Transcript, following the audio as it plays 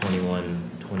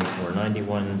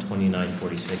491,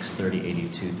 2946,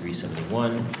 3082,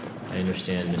 371. I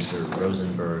understand Mr.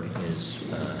 Rosenberg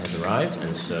has arrived,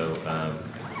 and so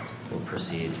we'll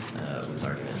proceed with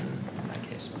argument in that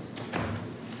case.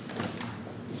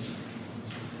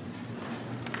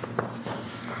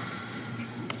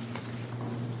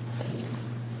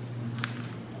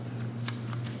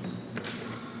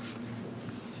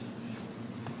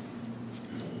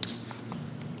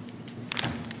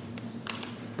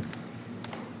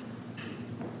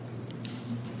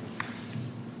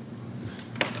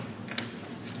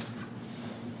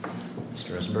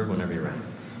 Mr. Rosenberg, whenever you're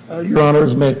ready. Your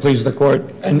Honors, may it please the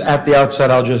Court. And at the outset,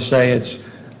 I'll just say it's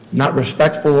not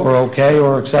respectful or okay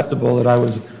or acceptable that I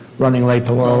was running late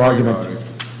to oral argument.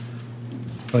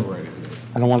 But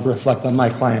I don't want to reflect on my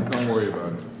client. Don't worry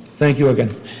about it. Thank you again.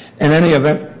 In any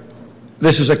event,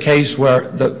 this is a case where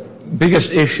the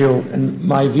biggest issue, in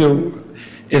my view,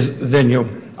 is venue.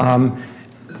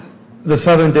 The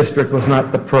Southern District was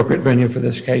not the appropriate venue for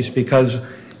this case because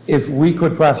if we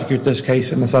could prosecute this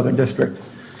case in the Southern District,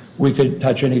 we could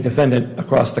touch any defendant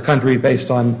across the country based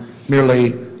on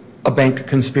merely a bank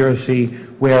conspiracy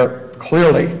where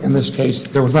clearly, in this case,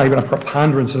 there was not even a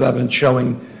preponderance of evidence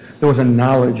showing there was a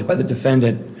knowledge by the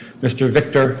defendant, Mr.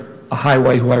 Victor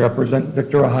Ahiwe, who I represent,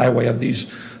 Victor Ahiwe of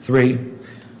these three,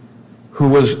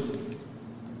 who was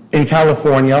in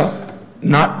California,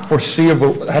 not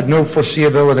foreseeable, had no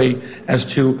foreseeability as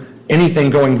to anything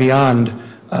going beyond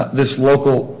this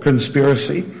local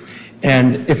conspiracy.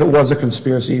 And if it was a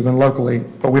conspiracy, even locally,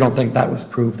 but we don't think that was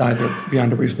proved either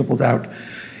beyond a reasonable doubt.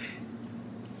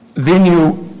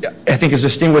 Venue, I think, is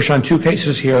distinguished on two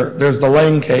cases here. There's the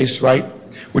Lang case, right,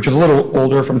 which is a little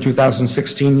older, from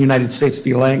 2016, United States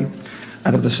v. Lang,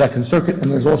 out of the Second Circuit.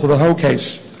 And there's also the Ho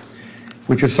case,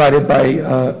 which is cited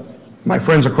by my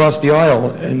friends across the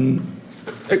aisle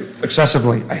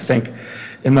excessively, I think.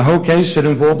 In the Ho case, it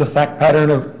involved a fact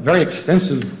pattern of very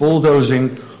extensive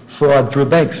bulldozing fraud through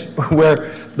banks, where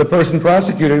the person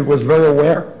prosecuted was very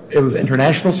aware. It was an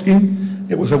international scheme.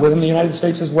 It was within the United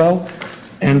States as well.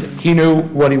 And he knew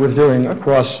what he was doing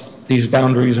across these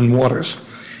boundaries and waters.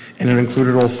 And it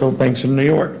included also banks in New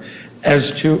York.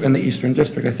 As to, in the Eastern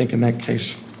District, I think in that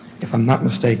case, if I'm not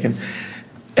mistaken.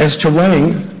 As to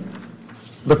Lang,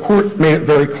 the court made it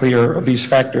very clear of these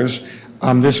factors.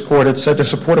 This court had said to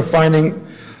support a finding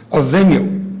of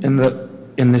venue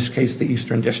in this case, the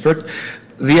Eastern District,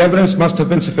 the evidence must have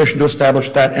been sufficient to establish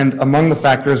that, and among the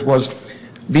factors was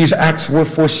these acts were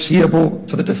foreseeable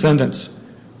to the defendants.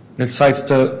 It cites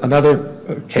to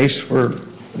another case for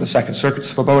the Second Circuit,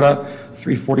 Svoboda,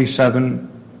 347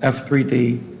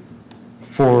 F3D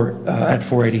at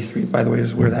 483, by the way,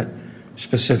 is where that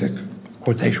specific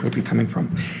quotation would be coming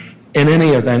from. In any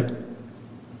event,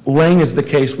 Lang is the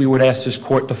case we would ask this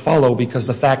court to follow because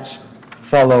the facts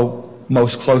follow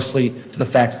most closely to the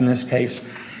facts in this case.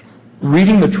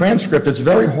 Reading the transcript, it's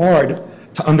very hard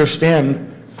to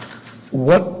understand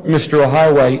what Mr.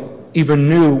 Ahiwe even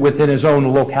knew within his own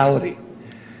locality.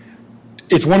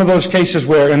 It's one of those cases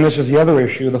where, and this is the other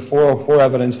issue, the 404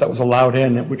 evidence that was allowed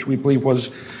in, which we believe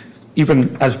was,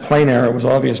 even as plain error, it was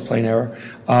obvious plain error,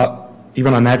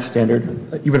 even on that standard,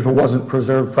 even if it wasn't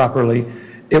preserved properly,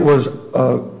 it was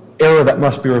error that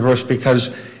must be reversed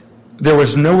because there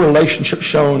was no relationship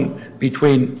shown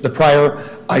between the prior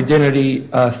identity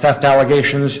theft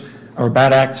allegations or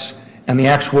bad acts and the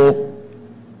actual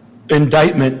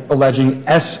indictment alleging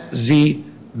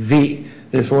SZV.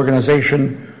 This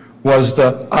organization was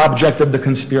the object of the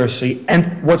conspiracy.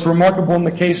 And what's remarkable in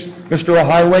the case, Mr.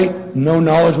 Ahiwe, no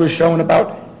knowledge was shown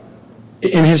about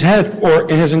in his head or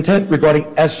in his intent regarding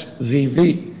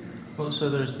SZV. Well, so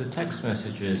there's the text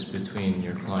messages between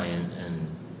your client and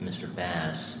Mr.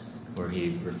 Bass where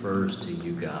he refers to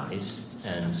you guys,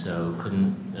 and so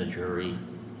couldn't a jury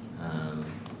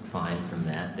find from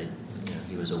that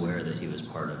he was aware that he was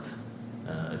part of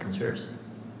a conspiracy?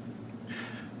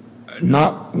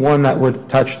 Not one that would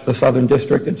touch the Southern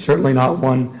District, and certainly not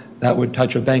one that would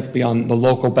touch a bank beyond the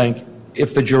local bank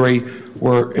if the jury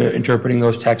were interpreting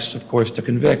those texts, of course, to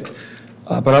convict.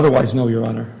 But otherwise, no, Your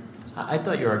Honor. I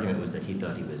thought your argument was that he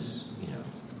thought he was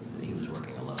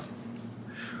working alone.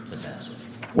 But that's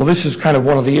well, this is kind of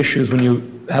one of the issues when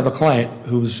you have a client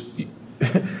who's,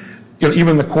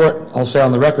 even the court, I'll say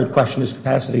on the record, questioned his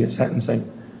capacity at sentencing,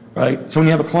 right? So when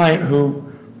you have a client who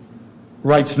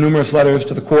writes numerous letters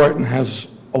to the court and has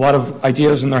a lot of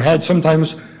ideas in their head,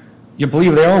 sometimes you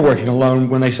believe they are working alone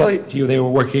when they say to you they were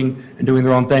working and doing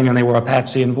their own thing and they were a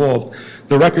patsy involved.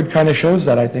 The record kind of shows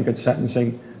that, I think, at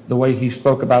sentencing, the way he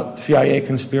spoke about CIA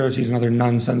conspiracies and other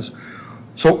nonsense.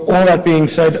 So all that being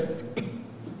said,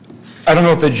 I don't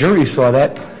know if the jury saw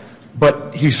that,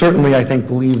 But he certainly, I think,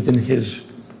 believed in his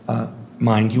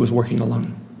mind he was working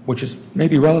alone, which is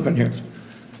maybe relevant here.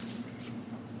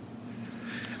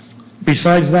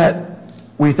 Besides that,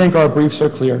 we think our briefs are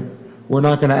clear. We're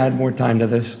not going to add more time to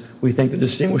this. We think the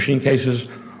distinguishing cases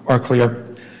are clear.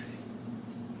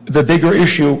 The bigger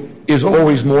issue is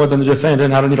always more than the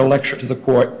defendant. I don't need a lecture to the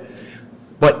court.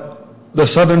 But the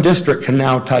Southern District can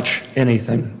now touch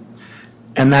anything,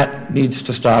 and that needs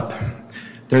to stop.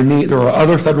 There are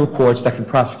other federal courts that can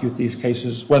prosecute these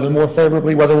cases, whether more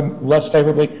favorably, whether less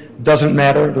favorably, doesn't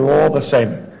matter. They're all the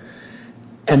same.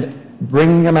 And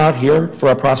bringing them out here for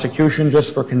a prosecution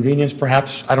just for convenience,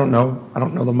 perhaps, I don't know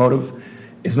the motive,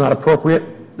 is not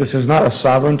appropriate. This is not a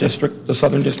sovereign district, the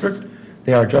Southern District.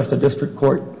 They are just a district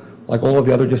court, like all of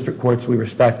the other district courts we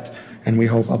respect, and we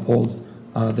hope uphold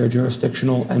their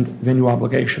jurisdictional and venue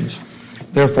obligations.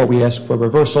 Therefore, we ask for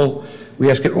reversal. We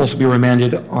ask it also be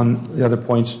remanded on the other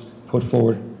points put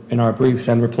forward in our briefs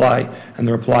and reply. And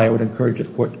the reply I would encourage the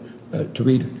court to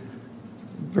read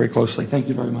very closely. Thank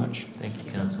you very much. Thank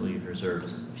you, counsel. You've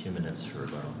reserved a few minutes for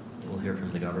rebuttal. We'll hear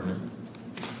from the government.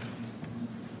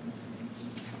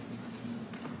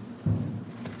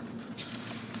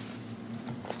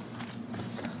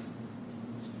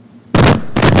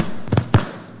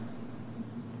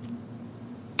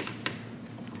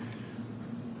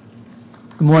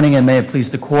 Good morning, and may it please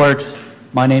the court.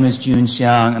 My name is Jun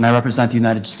Xiang, and I represent the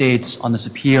United States on this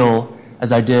appeal,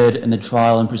 as I did in the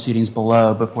trial and proceedings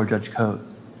below before Judge Cote.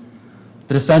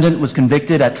 The defendant was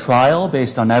convicted at trial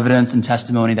based on evidence and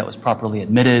testimony that was properly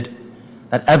admitted.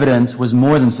 That evidence was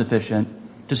more than sufficient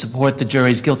to support the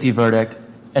jury's guilty verdict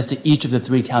as to each of the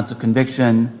 3 counts of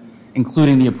conviction,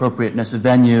 including the appropriateness of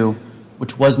venue,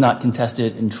 which was not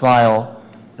contested in trial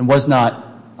and was not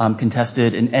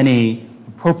contested in any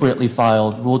appropriately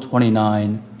filed Rule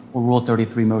 29 or Rule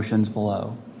 33 motions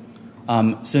below.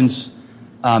 Since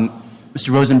Mr.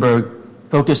 Rosenberg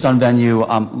focused on venue,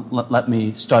 let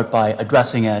me start by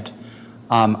addressing it.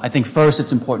 I think first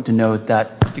it's important to note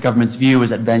that the government's view is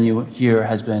that venue here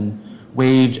has been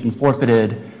waived and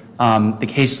forfeited. The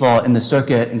case law in the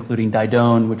circuit, including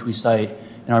Didone, which we cite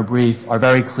in our brief, are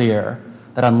very clear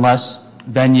that unless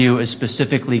venue is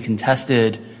specifically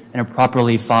contested in a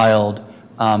properly filed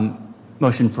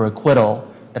motion for acquittal,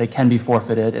 that it can be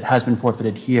forfeited. It has been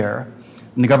forfeited here.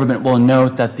 And the government will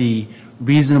note that the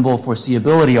reasonable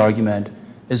foreseeability argument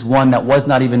is one that was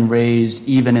not even raised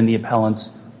even in the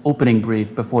appellant's opening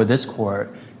brief before this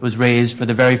court. It was raised for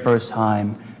the very first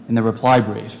time in the reply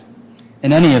brief.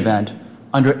 In any event,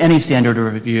 under any standard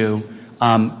of review,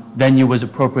 venue was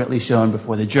appropriately shown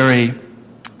before the jury.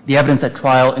 The evidence at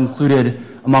trial included,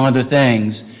 among other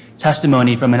things,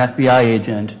 testimony from an FBI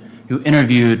agent who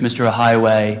interviewed Mr.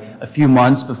 Ahiwe a few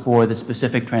months before the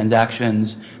specific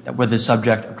transactions that were the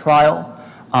subject of trial.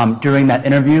 During that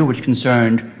interview, which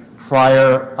concerned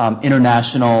prior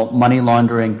international money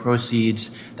laundering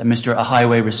proceeds that Mr.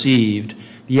 Ahiwe received,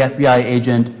 the FBI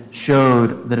agent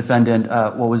showed the defendant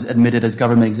what was admitted as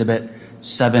Government Exhibit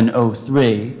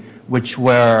 703, which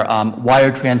were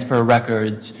wire transfer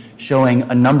records showing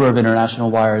a number of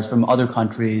international wires from other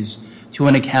countries to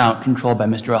an account controlled by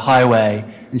Mr. Ahiwe,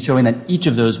 and showing that each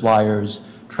of those wires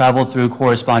traveled through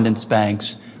correspondence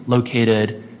banks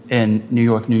located in New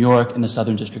York, in the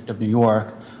Southern District of New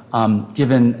York.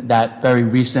 Given that very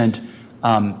recent,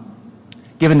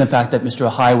 given the fact that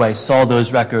Mr. Ahiwe saw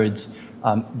those records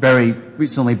very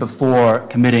recently before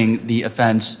committing the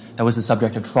offense that was the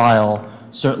subject of trial,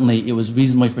 certainly it was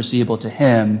reasonably foreseeable to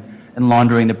him in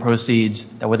laundering the proceeds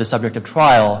that were the subject of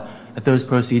trial that those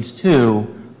proceeds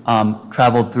too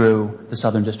traveled through the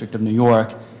Southern District of New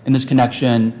York. In this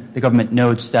connection, the government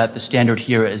notes that the standard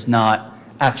here is not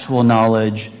actual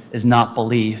knowledge, is not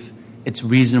belief, it's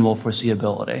reasonable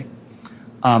foreseeability.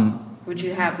 Would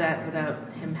you have that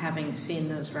without him having seen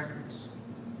those records?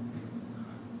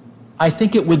 I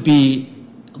think it would be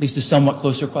at least a somewhat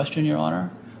closer question, Your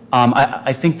Honor.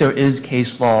 I think there is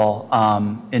case law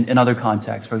in other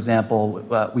contexts. For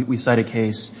example, we cite a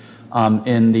case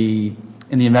in the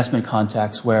investment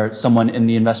context where someone in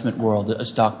the investment world, a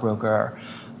stockbroker,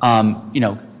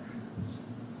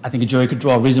 I think a jury could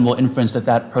draw a reasonable inference that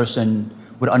that person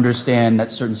would understand that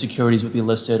certain securities would be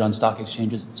listed on stock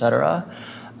exchanges, et cetera.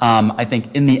 I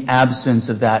think in the absence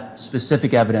of that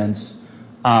specific evidence,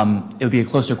 it would be a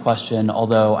closer question,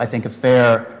 although I think a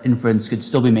fair inference could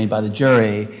still be made by the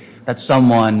jury that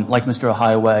someone like Mr.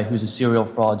 Ahiwe, who's a serial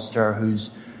fraudster,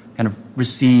 who's kind of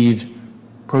received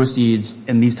proceeds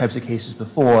in these types of cases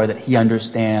before, that he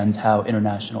understands how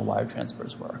international wire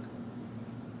transfers work.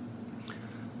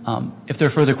 If there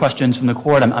are further questions from the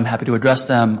court, I'm happy to address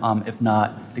them. If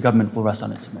not, the government will rest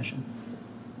on its submission.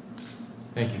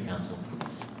 Thank you, counsel.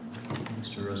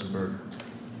 Mr. Rosenberg.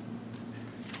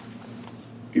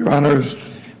 Your Honors,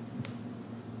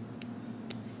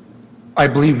 I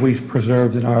believe we've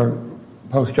preserved in our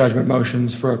post-judgment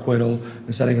motions for acquittal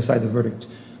and setting aside the verdict.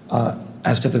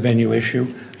 As to the venue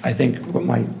issue, I think what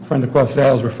my friend across the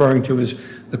aisle is referring to is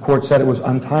the court said it was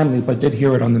untimely, but did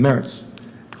hear it on the merits,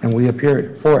 and we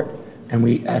appeared for it, and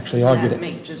we actually argued it. Does that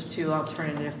make just two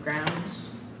alternative grounds?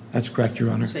 That's correct,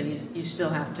 Your Honor. So you still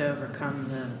have to overcome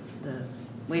the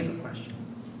waiver question?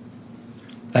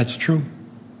 That's true.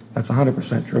 That's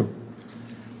 100% true.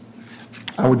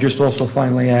 I would just also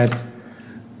finally add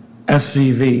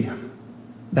SCV.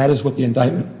 That is what the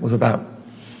indictment was about.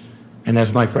 And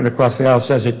as my friend across the aisle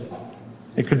says,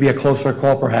 it could be a closer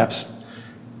call perhaps.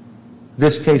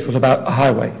 This case was about a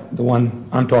highway, the one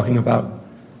I'm talking about.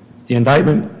 The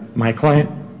indictment, my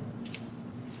client,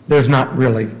 there's not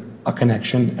really a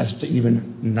connection as to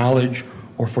even knowledge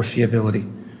or foreseeability.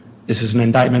 This is an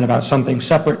indictment about something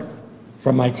separate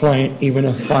from my client, even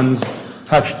if funds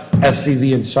touched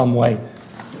SCV in some way.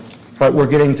 But we're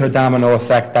getting to a domino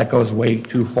effect that goes way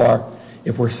too far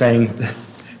if we're saying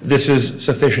this is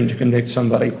sufficient to convict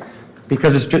somebody,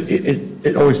 because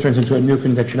it always turns into a new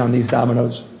conviction on these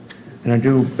dominoes and a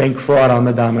new bank fraud on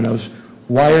the dominoes.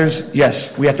 Wires,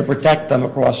 yes, we have to protect them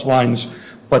across lines,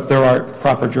 but there are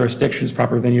proper jurisdictions,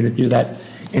 proper venue to do that.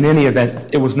 In any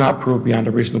event, it was not proved beyond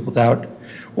a reasonable doubt,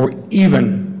 or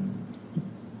even,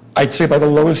 I'd say by the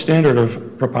lowest standard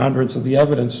of preponderance of the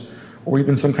evidence, or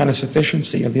even some kind of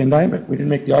sufficiency of the indictment. We didn't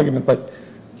make the argument, but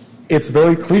it's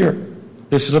very clear.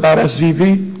 This is about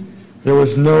SCV. There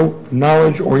was no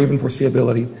knowledge or even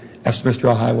foreseeability as to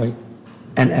Mr. Highway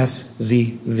and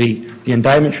SZV. The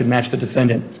indictment should match the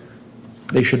defendant.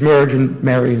 They should merge and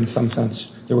marry in some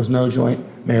sense. There was no joint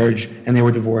marriage, and they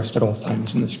were divorced at all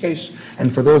times in this case.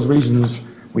 And for those reasons,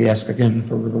 we ask again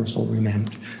for reversal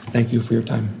remand. Thank you for your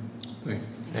time.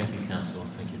 Thank you, counsel.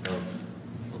 Thank you both.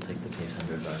 We'll take the case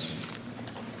under advisement.